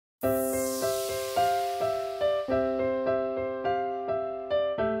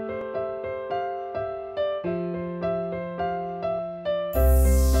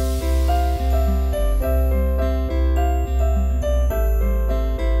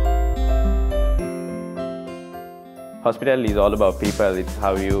Hospitality is all about people. It's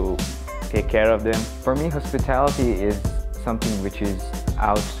how you take care of them. For me, hospitality is something which is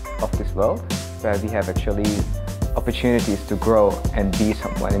out of this world, where we have actually opportunities to grow and be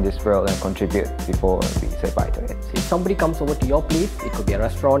someone in this world and contribute before we say bye to it. If somebody comes over to your place, it could be a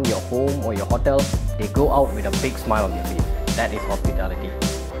restaurant, your home or your hotel, they go out with a big smile on their face. That is hospitality.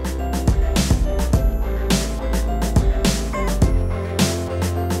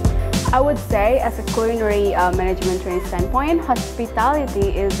 I would say, as a culinary management training standpoint, hospitality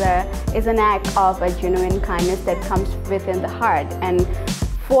is an act of a genuine kindness that comes within the heart. And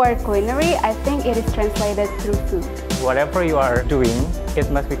for culinary, I think it is translated through food. Whatever you are doing, it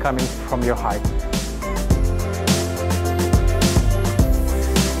must be coming from your heart.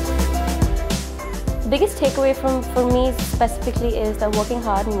 Biggest takeaway for me specifically is that working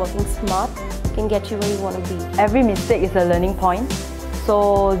hard and working smart can get you where you want to be. Every mistake is a learning point.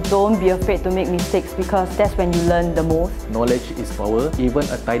 So don't be afraid to make mistakes, because that's when you learn the most. Knowledge is power. Even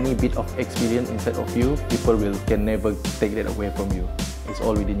a tiny bit of experience inside of you, people can never take that away from you. It's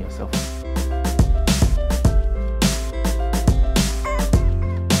all within yourself.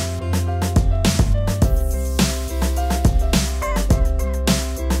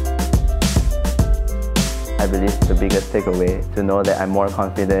 I believe the biggest takeaway to know that I'm more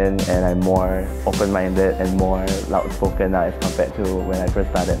confident and I'm more open-minded and more loud-spoken now as compared to when I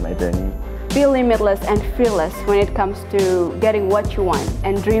first started my journey. Be limitless and fearless when it comes to getting what you want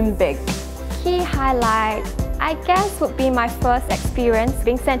and dream big. Key highlight, I guess, would be my first experience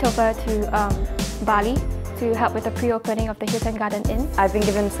being sent over to Bali to help with the pre-opening of the Hilton Garden Inn. I've been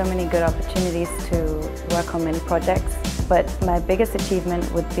given so many good opportunities to work on many projects, but my biggest achievement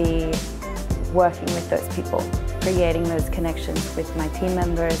would be working with those people, creating those connections with my team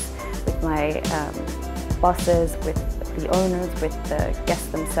members, with my bosses, with the owners, with the guests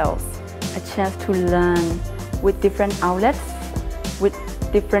themselves. A chance to learn with different outlets, with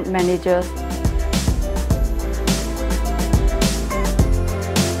different managers.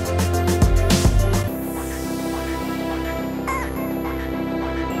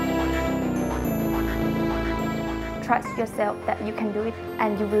 Trust yourself that you can do it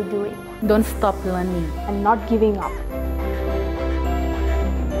and you will do it. Don't stop learning. And not giving up.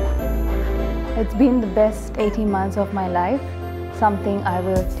 It's been the best 18 months of my life, something I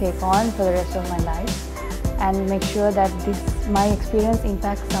will take on for the rest of my life and make sure that my experience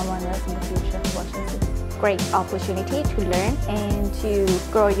impacts someone else in the future who watches this. Great opportunity to learn and to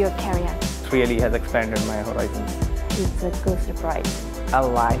grow your career. It really has expanded my horizons. It's a good surprise. A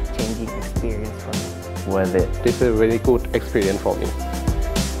life-changing experience for me. Worth it. This is a very good experience for me.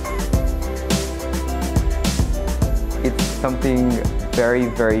 It's something very,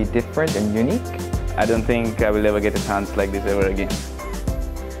 very different and unique. I don't think I will ever get a chance like this ever again.